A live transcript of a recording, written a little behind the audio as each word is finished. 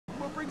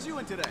brings you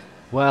in today?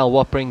 Well,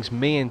 what brings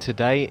me in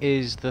today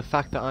is the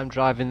fact that I'm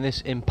driving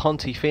this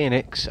Imponte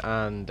Phoenix,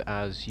 and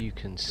as you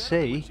can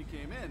see,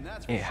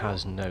 it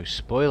has no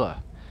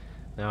spoiler.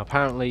 Now,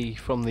 apparently,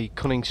 from the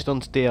Cunning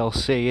Stunts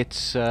DLC,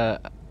 it's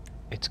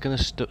going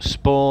to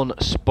spawn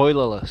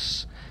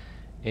Spoilerless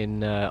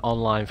in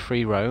online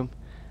free roam,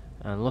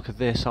 and look at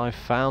this, I've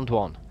found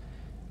one.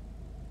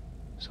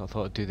 So I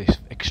thought I'd do this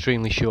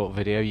extremely short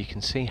video. You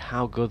can see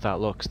how good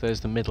that looks. There's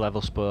the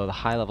mid-level spoiler, the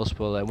high-level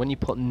spoiler. And when you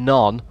put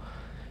none,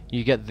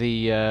 you get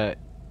the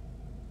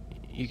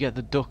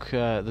duck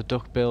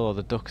bill or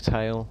the duck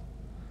tail,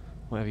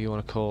 whatever you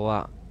want to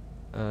call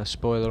that,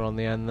 spoiler on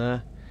the end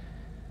there.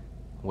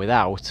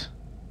 Without,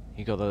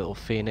 you got the little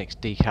Phoenix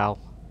decal.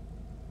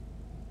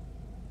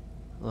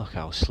 Look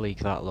how sleek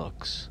that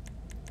looks.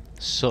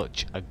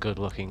 Such a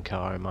good-looking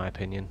car, in my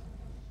opinion.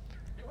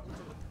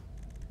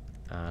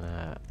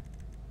 And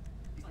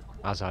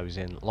as I was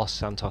in Los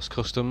Santos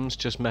Customs,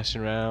 just messing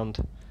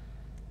around,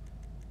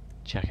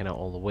 checking out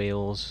all the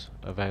wheels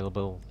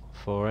available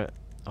for it.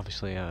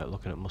 Obviously,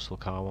 looking at muscle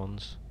car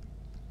ones.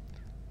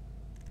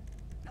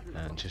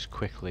 And just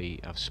quickly,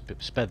 I've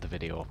sped the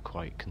video up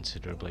quite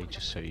considerably,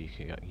 just so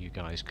you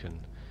guys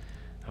can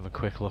have a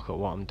quick look at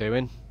what I'm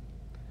doing.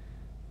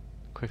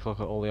 Quick look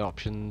at all the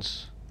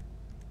options,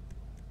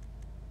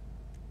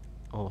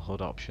 all the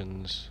HUD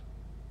options,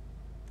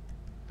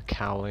 the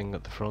cowling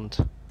at the front.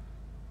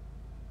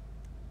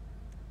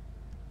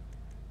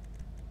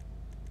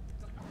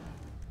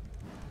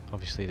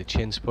 Obviously the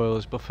chin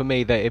spoilers, but for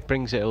me it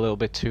brings it a little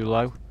bit too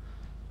low.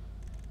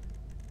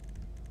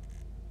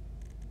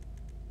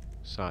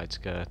 Side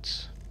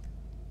skirts.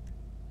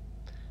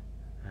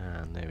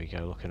 And there we go,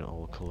 looking at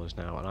all the colours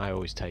now, and I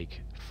always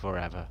take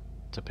forever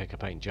to pick a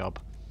paint job.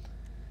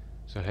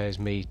 So here's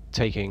me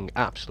taking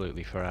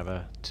absolutely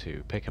forever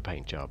to pick a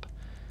paint job.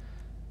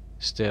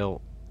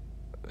 Still,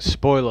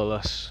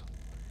 spoilerless.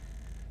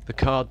 The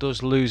car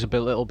does lose a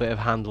little bit of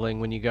handling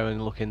when you go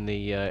and look in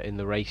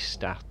the race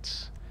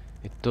stats.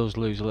 It does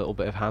lose a little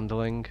bit of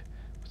handling,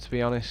 but to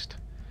be honest,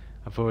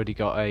 I've already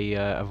got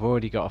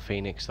a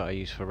Phoenix that I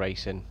use for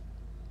racing.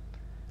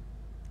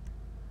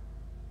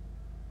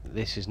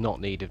 This is not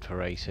needed for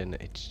racing.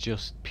 It's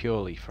just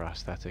purely for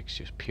aesthetics,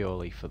 just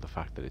purely for the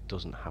fact that it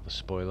doesn't have a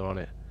spoiler on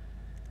it.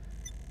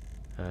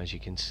 As you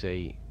can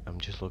see, I'm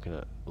just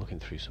looking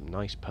through some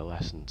nice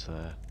pearlescent.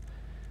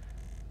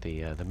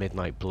 The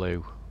midnight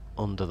blue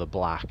under the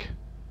black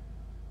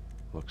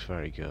looks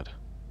very good.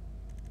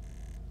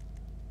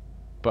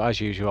 But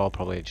as usual, I'll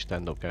probably just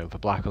end up going for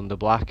black under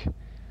black.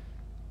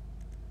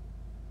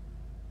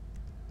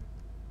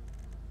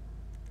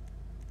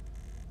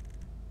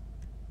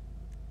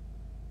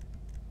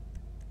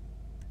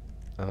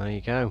 And there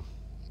you go.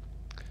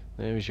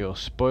 There's your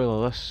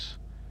spoilerless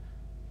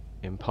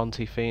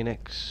Imponte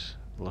Phoenix,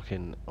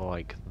 looking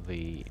like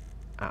the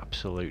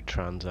absolute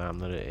Trans Am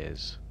that it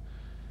is.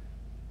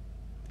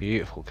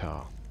 Beautiful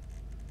car.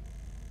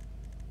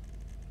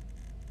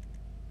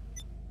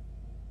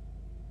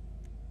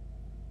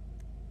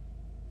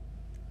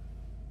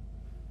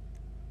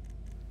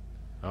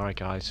 Alright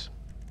guys,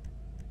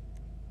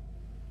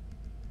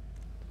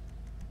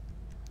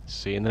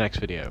 see you in the next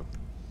video.